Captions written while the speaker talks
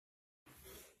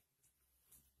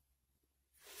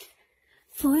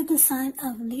For the sign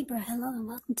of Libra, hello and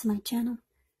welcome to my channel.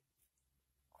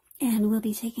 And we'll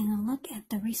be taking a look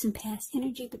at the recent past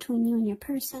energy between you and your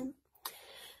person.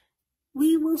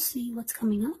 We will see what's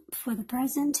coming up for the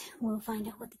present. We'll find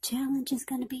out what the challenge is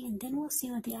going to be, and then we'll see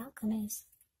what the outcome is.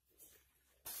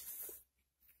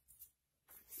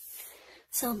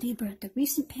 So Libra, the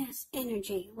recent past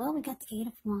energy. Well, we got the 8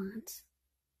 of Wands.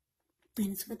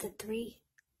 And it's with the 3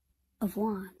 of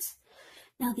Wands.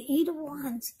 Now, the 8 of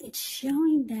Wands, it's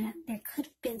showing that there could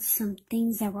have been some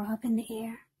things that were up in the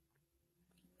air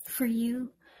for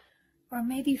you, or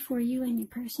maybe for you and your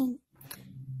person.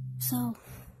 So,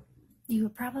 you were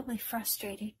probably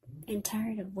frustrated and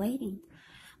tired of waiting.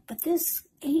 But this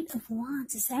 8 of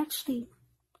Wands is actually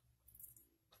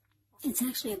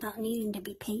about needing to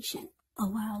be patient a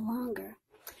while longer.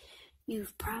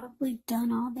 You've probably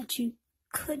done all that you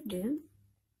could do.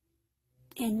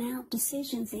 And now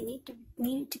decisions, they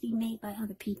needed to be made by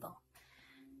other people.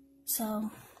 So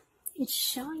it's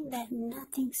showing that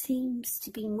nothing seems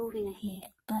to be moving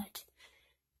ahead. But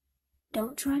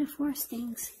don't try to force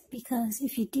things, because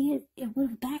if you did, it would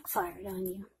have backfired on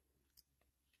you.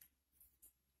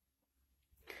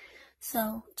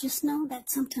 So just know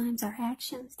that sometimes our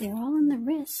actions, they're all in the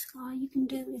risk. All you can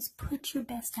do is put your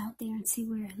best out there and see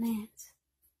where it lands.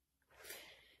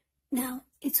 Now,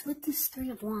 it's with this 3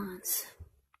 of Wands.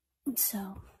 And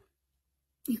so,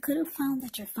 you could have found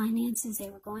that your finances,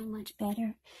 they were going much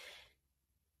better.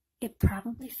 It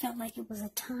probably felt like it was a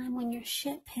time when your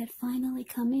ship had finally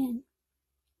come in.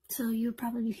 So you were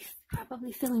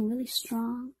probably feeling really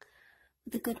strong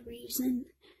with a good reason.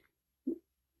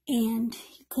 And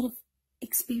you could have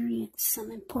experienced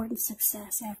some important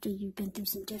success after you've been through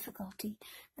some difficulty.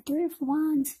 The 3 of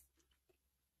Wands,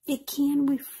 it can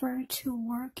refer to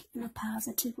work in a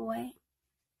positive way.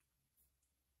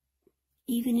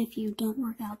 Even if you don't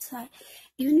work outside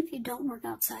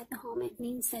the home, it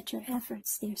means that your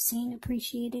efforts, they're seen,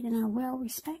 appreciated, and are well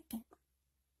respected.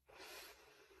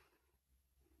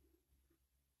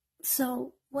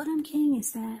 So what I'm getting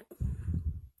is that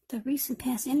the recent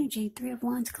past energy, 3 of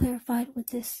Wands, clarified with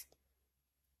this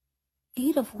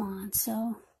 8 of Wands.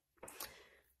 So,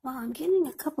 well, I'm getting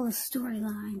a couple of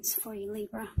storylines for you,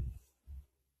 Libra.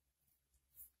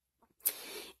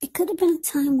 It could have been a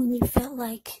time when you felt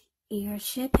like your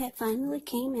ship had finally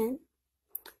came in.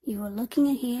 You were looking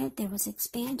ahead. There was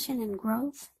expansion and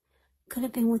growth. Could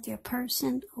have been with your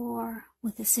person or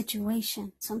with a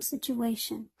situation, some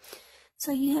situation.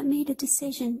 So you have made a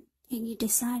decision and you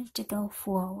decided to go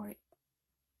forward.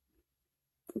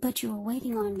 But you were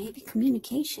waiting on maybe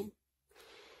communication.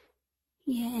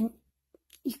 Yeah, and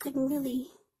you couldn't really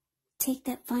take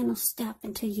that final step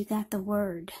until you got the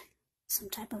word, some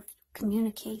type of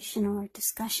communication or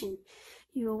discussion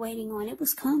you were waiting on. It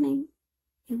was coming.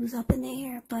 It was up in the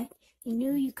air, but you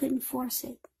knew you couldn't force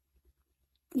it.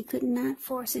 You could not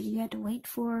force it. You had to wait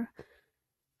for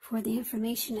the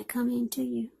information to come into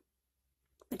you.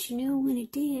 But you knew when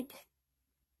it did,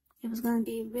 it was going to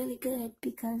be really good,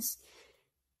 because,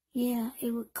 yeah,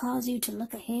 it would cause you to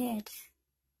look ahead.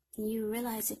 And you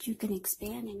realize that you can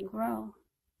expand and grow.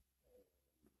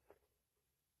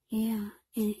 Yeah.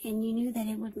 And you knew that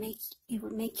it would make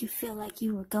you feel like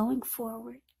you were going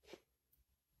forward,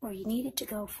 or you needed to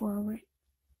go forward,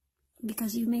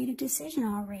 because you made a decision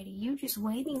already. You're just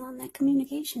waiting on that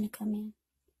communication to come in.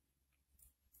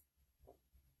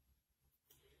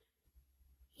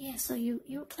 Yeah, so you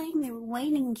were playing the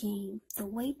waiting game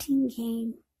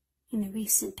in the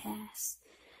recent past.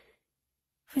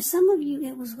 For some of you,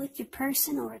 it was with your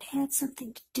person, or it had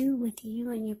something to do with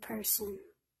you and your person.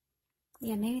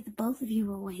 Yeah, maybe the both of you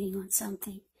were waiting on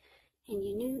something, and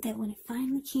you knew that when it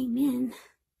finally came in,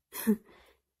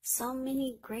 so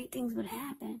many great things would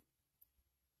happen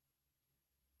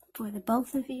for the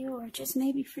both of you, or just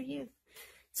maybe for you.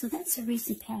 So that's a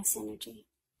recent past energy.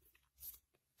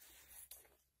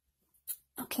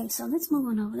 Okay, so let's move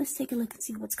on over. Let's take a look and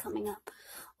see what's coming up.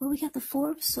 Well, we got the 4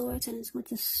 of Swords, and it's with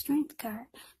the Strength card.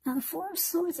 Now, the 4 of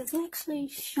Swords is actually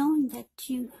showing that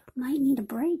you might need a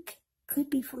break. Could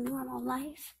be from normal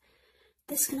life.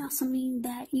 This can also mean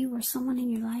that you or someone in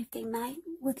your life, they might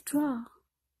withdraw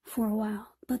for a while,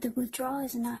 but the withdrawal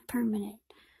is not permanent.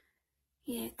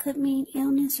 Yeah, it could mean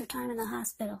illness or time in the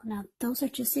hospital. Now, those are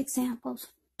just examples.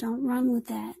 Don't run with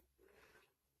that.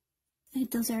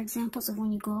 Those are examples of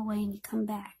when you go away and you come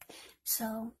back.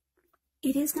 So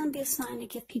it is going to be a sign to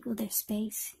give people their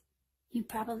space. You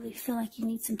probably feel like you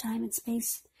need some time and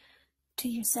space to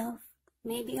yourself.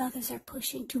 Maybe others are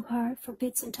pushing too hard for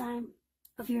bits and time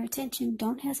of your attention.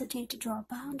 Don't hesitate to draw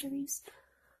boundaries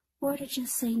or to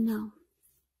just say no.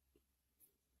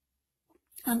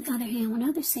 On the other hand, when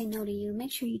others say no to you,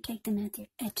 make sure you take them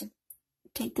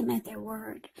at their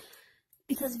word.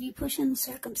 Because if you push in the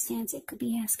circumstance, it could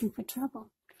be asking for trouble.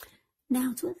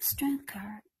 Now, it's with the Strength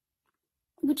card,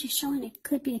 which is showing it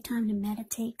could be a time to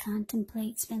meditate,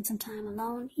 contemplate, spend some time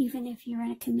alone, even if you're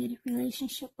in a committed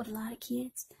relationship with a lot of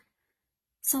kids.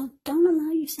 So don't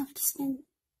allow yourself to spend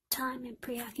time in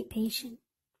preoccupation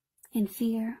and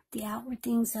fear. The outward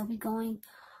things, they'll be going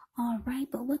all right,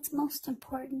 but what's most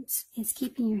important is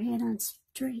keeping your head on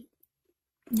straight.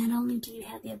 Not only do you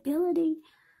have the ability,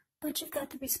 but you've got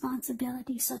the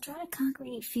responsibility. So try to conquer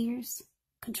any fears,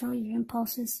 control your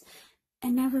impulses,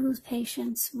 and never lose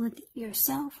patience with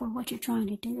yourself or what you're trying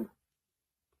to do.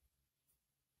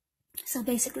 So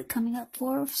basically coming up,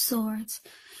 Four of Swords,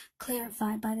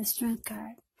 clarified by the Strength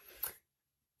card.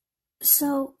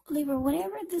 So, Libra,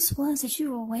 whatever this was that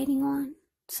you were waiting on,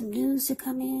 some news to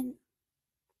come in,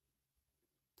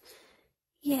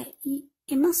 yeah,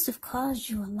 it must have caused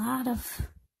you a lot of,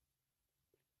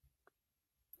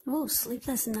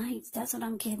 sleepless nights. That's what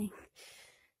I'm getting.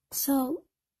 So,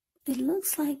 it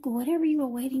looks like whatever you were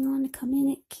waiting on to come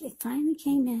in, it finally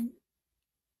came in.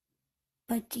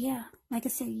 But yeah, like I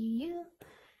said, you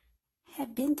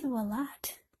had been through a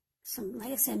lot.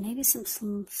 Like I said, maybe some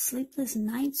sleepless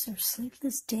nights or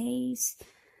sleepless days.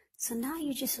 So now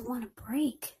you just want a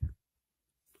break.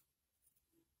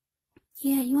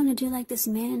 Yeah, you want to do like this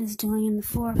man is doing in the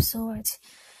Four of Swords.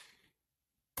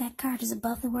 That card is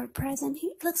above the word present.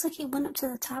 It looks like he went up to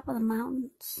the top of the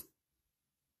mountains.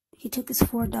 He took his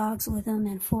 4 dogs with him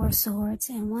and 4 swords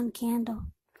and 1 candle.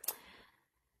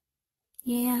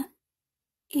 Yeah,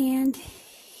 and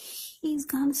he's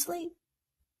gone to sleep.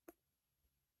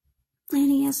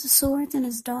 And he has the swords and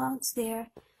his dogs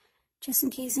there, just in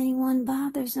case anyone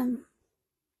bothers him.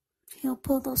 He'll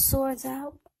pull those swords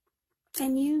out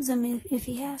and use them if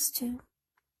he has to.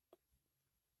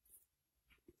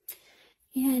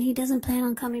 Yeah, and he doesn't plan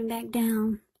on coming back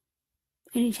down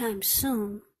anytime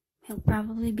soon. He'll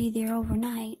probably be there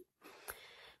overnight,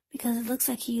 because it looks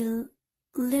like he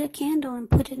lit a candle and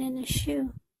put it in his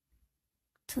shoe.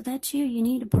 So that's you. You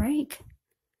need a break.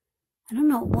 I don't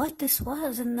know what this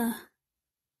was in the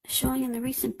showing in the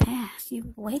recent past.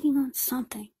 You were waiting on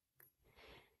something.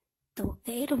 The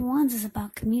 8 of Wands is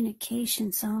about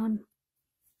communication, so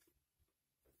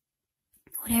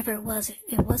whatever it was,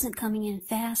 it wasn't coming in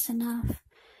fast enough.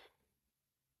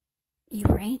 You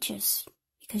were anxious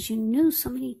because you knew so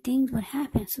many things would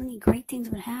happen, so many great things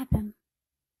would happen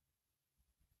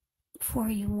for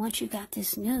you once you got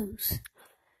this news.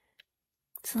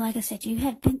 So like I said, you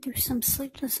had been through some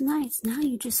sleepless nights. Now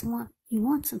you just want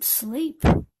some sleep.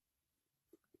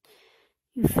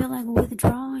 You feel like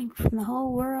withdrawing from the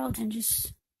whole world and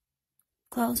just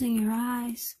closing your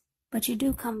eyes. But you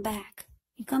do come back.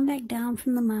 You come back down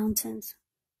from the mountains.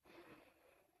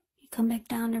 You come back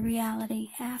down to reality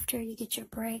after you get your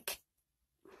break.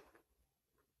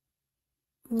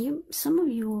 Some of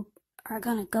you are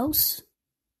going to ghost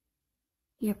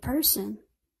your person.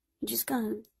 You're just going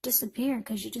to disappear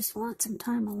because you just want some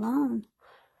time alone.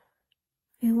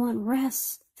 You want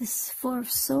rest. This 4 of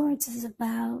Swords is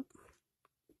about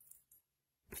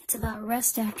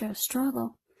rest after a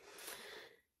struggle.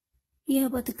 Yeah,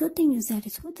 but the good thing is that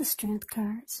it's with the Strength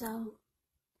card. So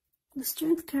the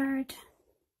Strength card,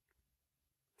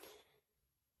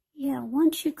 yeah,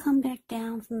 once you come back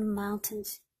down from the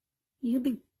mountains, you'll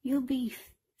be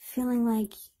feeling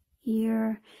like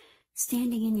you're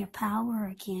standing in your power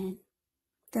again.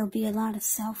 There'll be a lot of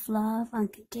self-love,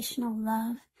 unconditional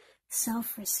love,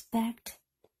 self-respect.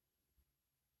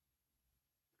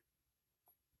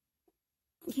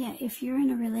 Yeah, if you're in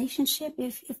a relationship,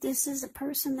 if this is a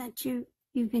person that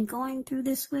you've been going through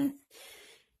this with,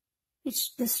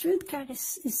 the Strength card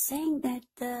is saying that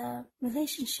the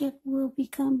relationship will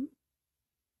become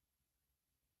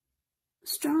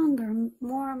stronger,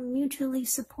 more mutually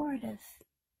supportive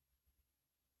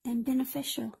and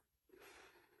beneficial.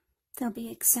 There'll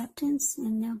be acceptance,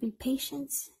 and there'll be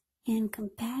patience and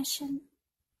compassion.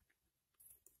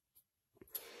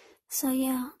 So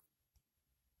yeah,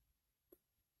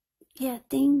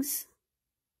 things,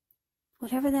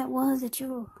 whatever that was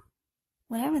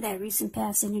whatever that recent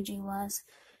past energy was,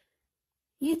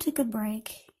 you took a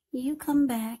break. You come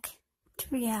back to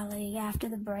reality after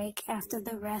the break, after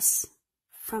the rest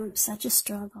from such a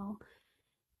struggle,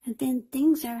 and then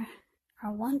things are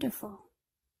wonderful.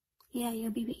 Yeah,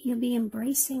 you'll be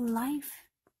embracing life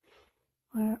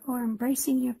or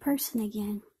embracing your person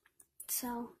again.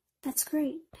 So that's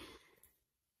great.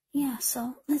 Yeah,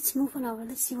 so let's move on over.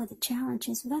 Let's see what the challenge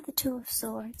is. We got the 2 of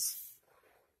Swords.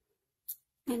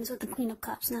 And it's with the Queen of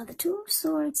Cups. Now, the 2 of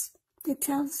Swords It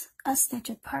tells us that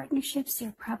your partnerships,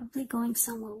 they're probably going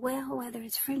somewhere well, whether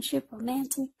it's friendship,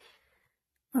 romantic,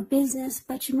 or business,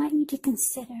 but you might need to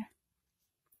consider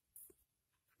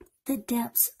the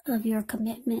depths of your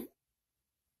commitment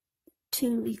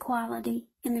to equality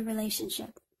in the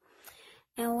relationship,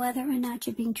 and whether or not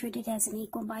you're being treated as an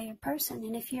equal by your person.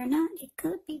 And if you're not, it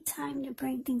could be time to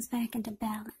bring things back into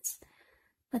balance.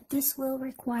 But this will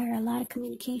require a lot of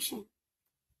communication.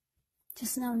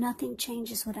 Just know nothing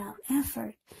changes without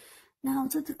effort. Now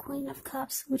to the Queen of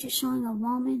Cups, which is showing a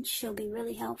woman, she'll be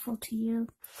really helpful to you.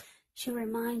 She'll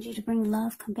remind you to bring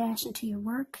love, compassion to your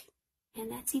work.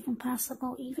 And that's even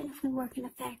possible even if we work in a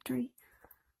factory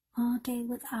all day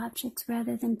with objects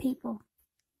rather than people.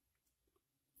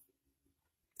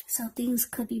 So things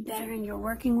could be better in your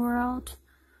working world,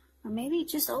 or maybe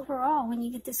just overall when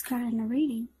you get this card in the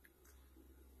reading.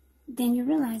 Then you're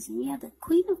realizing, yeah, the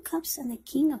Queen of Cups and the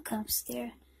King of Cups,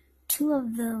 they're two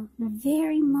of the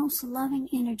very most loving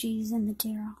energies in the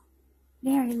tarot.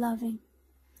 Very loving.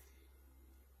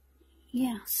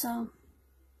 Yeah, so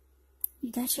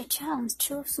that's your challenge.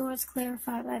 Two of Swords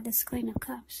clarified by this Queen of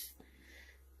Cups.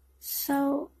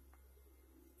 So,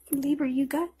 Libra, you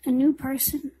got a new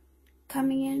person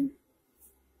coming in.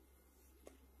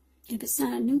 If it's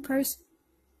not a new person,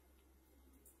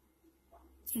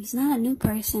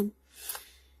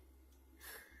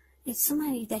 it's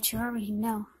somebody that you already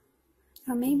know.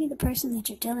 Or maybe the person that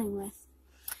you're dealing with.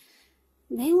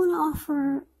 They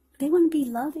want to be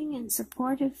loving and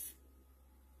supportive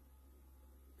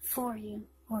for you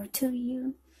or to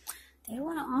you. They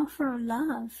want to offer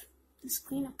love. This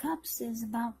Queen of Cups is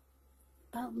about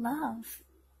love.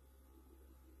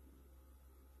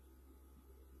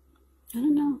 I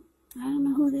don't know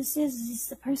who this is. Is this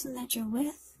the person that you're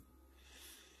with?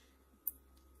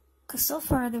 Because so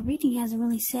far the reading hasn't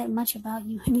really said much about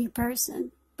you and your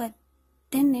person. But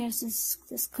then there's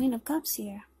this Queen of Cups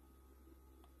here.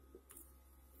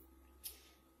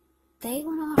 They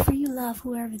want to offer you love,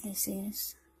 whoever this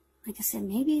is. Like I said,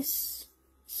 maybe it's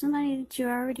somebody that you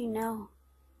already know.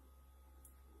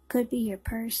 Could be your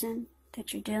person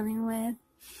that you're dealing with.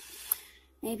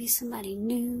 Maybe somebody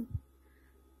new.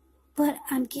 But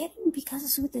I'm getting, because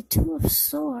it's with the Two of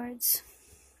Swords,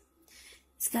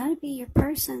 it's got to be your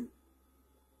person.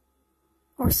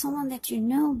 Or someone that you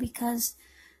know, because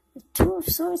the Two of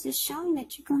Swords is showing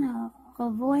that you're going to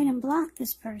avoid and block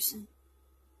this person.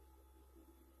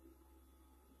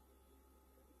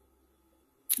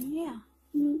 Yeah,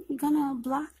 you're going to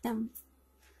block them.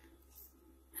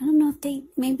 I don't know if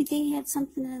maybe they had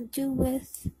something to do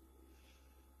with,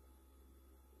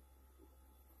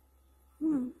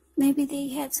 maybe they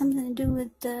had something to do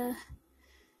with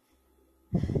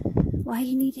why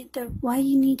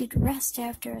you needed rest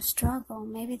after a struggle.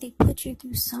 Maybe they put you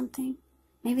through something.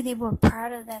 Maybe they were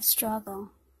part of that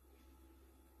struggle.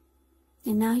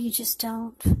 And now you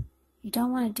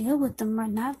don't want to deal with them, or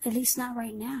not, at least not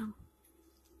right now.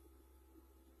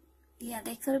 Yeah,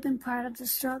 they could have been part of the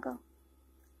struggle.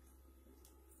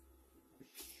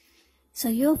 So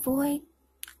you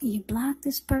block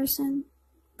this person,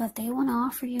 but they want to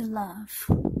offer you love.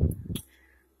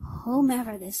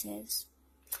 Whomever this is.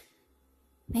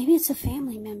 Maybe it's a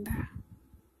family member.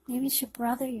 Maybe it's your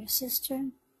brother, your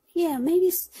sister. Yeah, maybe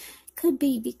it could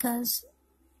be, because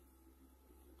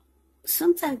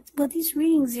sometimes, well, these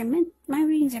readings my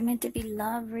readings are meant to be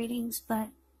love readings, but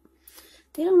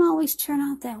they don't always turn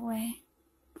out that way.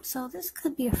 So this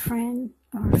could be a friend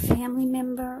or a family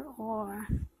member, or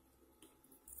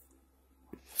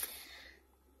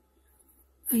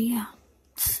yeah,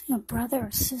 a brother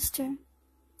or sister.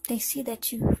 They see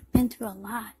that you've been through a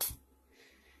lot.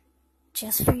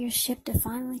 Just for your ship to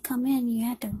finally come in, you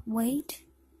had to wait.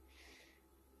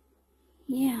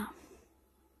 Yeah.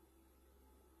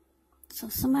 So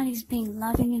somebody's being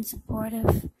loving and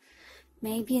supportive.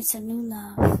 Maybe it's a new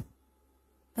love,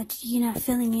 but you're not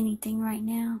feeling anything right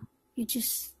now. You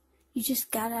just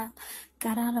got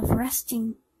out of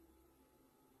resting,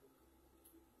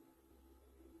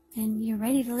 and you're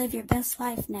ready to live your best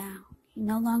life now. You're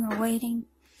no longer waiting.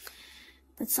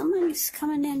 But somebody's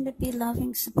coming in to be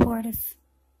loving, supportive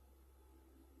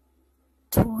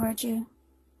toward you.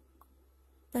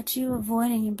 But you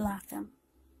avoid and you block them.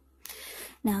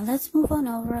 Now let's move on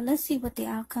over. Let's see what the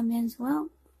outcome is. Well,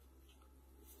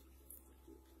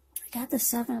 I got the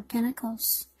Seven of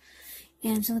Pentacles.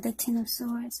 And so the Ten of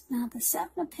Swords. Now the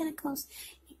Seven of Pentacles,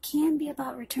 it can be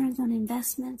about returns on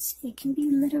investments. It can be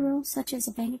literal, such as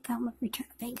a bank account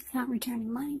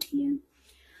returning money to you.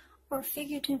 Or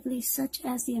figuratively, such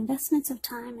as the investments of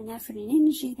time and effort and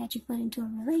energy that you put into a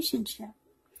relationship.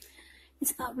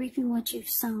 It's about reaping what you've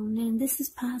sown, and this is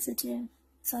positive.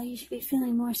 So you should be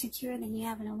feeling more secure than you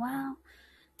have in a while.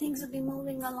 Things will be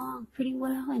moving along pretty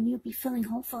well, and you'll be feeling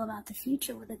hopeful about the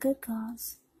future with a good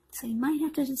cause. So you might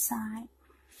have to decide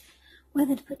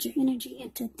whether to put your energy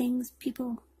into things,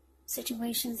 people,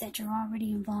 situations that you're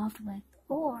already involved with,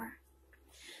 or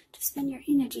to spend your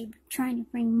energy trying to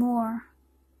bring more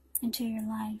into your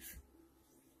life.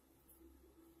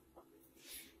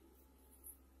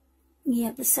 You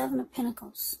have the Seven of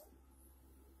Pentacles,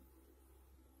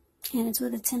 and it's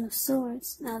with the Ten of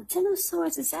Swords. Now, the Ten of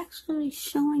Swords is actually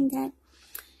showing that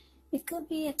it could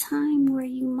be a time where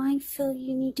you might feel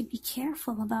you need to be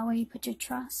careful about where you put your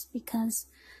trust, because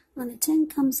when the 10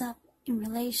 comes up in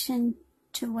relation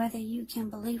to whether you can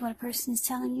believe what a person is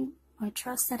telling you or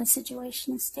trust that a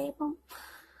situation is stable,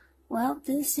 well,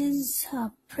 this is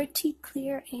a pretty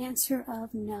clear answer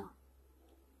of no.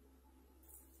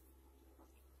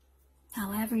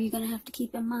 However, you're going to have to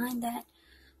keep in mind that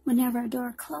whenever a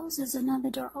door closes, another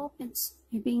door opens.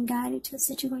 You're being guided to a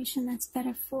situation that's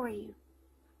better for you.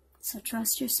 So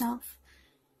trust yourself,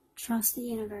 trust the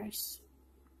universe.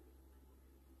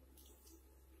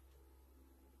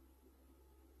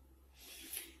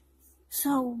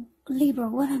 So, Libra,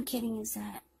 what I'm getting is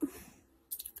that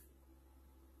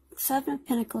Seven of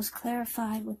Pentacles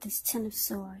clarified with this Ten of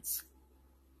Swords.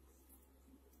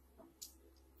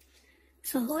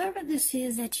 So whoever this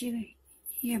is that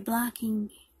you're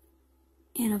blocking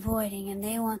and avoiding, and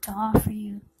they want to offer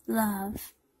you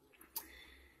love,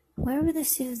 whoever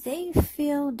this is, they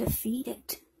feel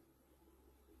defeated.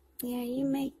 Yeah, you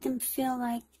make them feel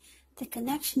like the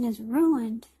connection is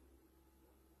ruined.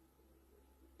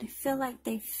 They feel like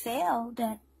they failed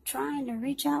at trying to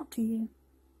reach out to you.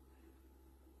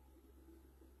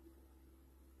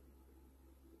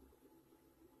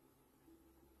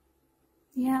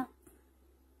 Yeah.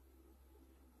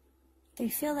 They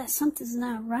feel that something's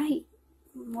not right.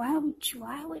 Why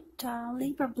would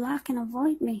Libra block and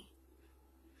avoid me?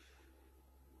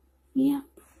 Yeah.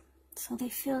 So they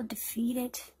feel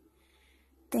defeated.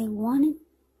 They wanted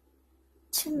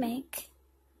to make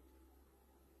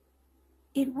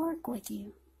it work with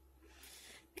you.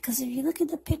 Because if you look at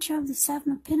the picture of the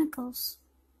Seven of Pentacles,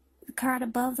 the card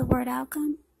above the word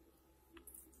outcome,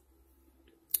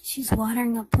 she's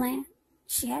watering a plant.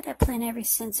 She had that plant ever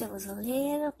since it was a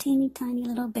little teeny tiny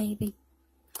little baby.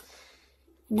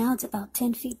 Now it's about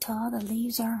 10 feet tall. The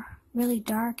leaves are really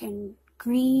dark and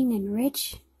green and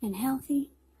rich and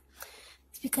healthy.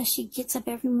 It's because she gets up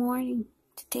every morning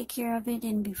to take care of it,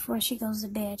 and before she goes to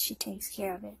bed, she takes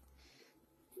care of it.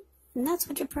 And that's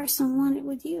what your person wanted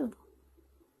with you.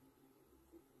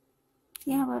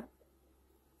 Yeah, but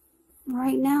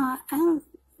right now,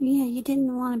 you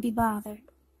didn't want to be bothered.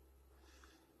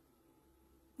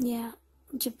 Yeah,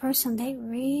 but your person, they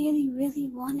really, really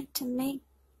wanted to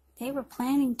they were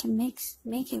planning to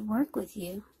make it work with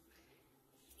you.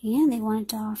 And they wanted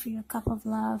to offer you a cup of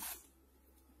love.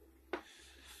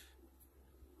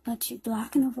 But you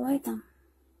block and avoid them.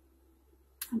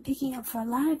 I'm picking up for a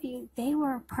lot of you, they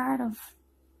were a part of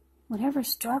whatever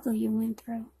struggle you went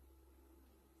through.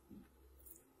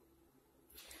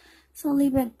 So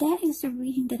Libra, that is the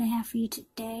reading that I have for you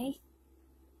today.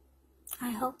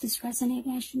 I hope this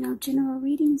resonated. As you know, general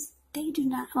readings, they do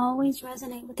not always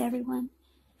resonate with everyone.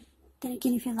 Then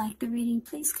again, if you like the reading,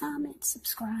 please comment,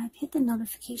 subscribe, hit the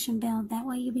notification bell. That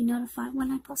way you'll be notified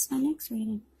when I post my next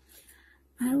reading.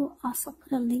 I will also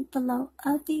put a link below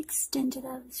of the extended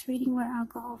of this reading where I'll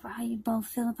go over how you both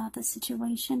feel about the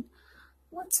situation,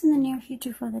 what's in the near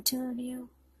future for the two of you,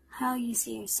 how you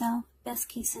see yourself, best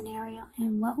case scenario,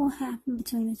 and what will happen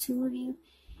between the two of you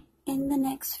in the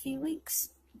next few weeks.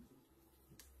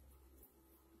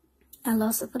 I'll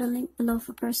also put a link below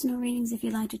for personal readings if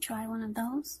you'd like to try one of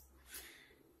those.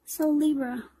 So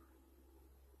Libra,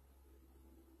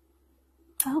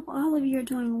 I hope all of you are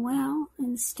doing well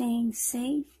and staying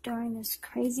safe during this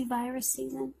crazy virus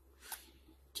season.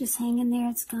 Just hang in there,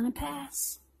 it's gonna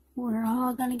pass. We're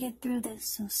all gonna get through this,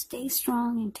 so stay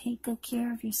strong and take good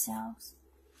care of yourselves.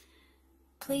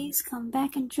 Please come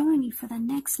back and join me for the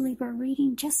next Libra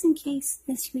reading, just in case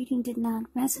this reading did not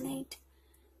resonate.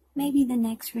 Maybe the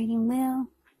next reading will.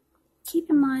 Keep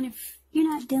in mind, if you're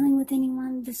not dealing with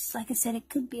anyone, this, like I said, it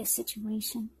could be a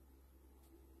situation.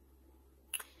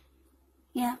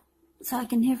 Yeah, so I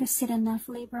can never sit enough,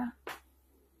 Libra.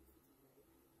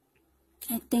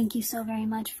 And thank you so very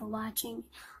much for watching.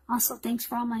 Also, thanks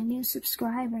for all my new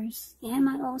subscribers and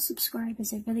my old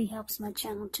subscribers. It really helps my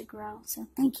channel to grow. So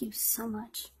thank you so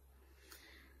much.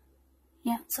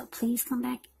 Yeah, so please come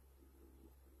back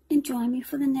and join me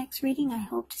for the next reading. I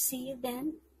hope to see you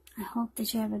then. I hope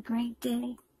that you have a great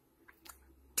day.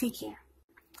 Take care.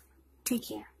 Take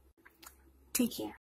care. Take care.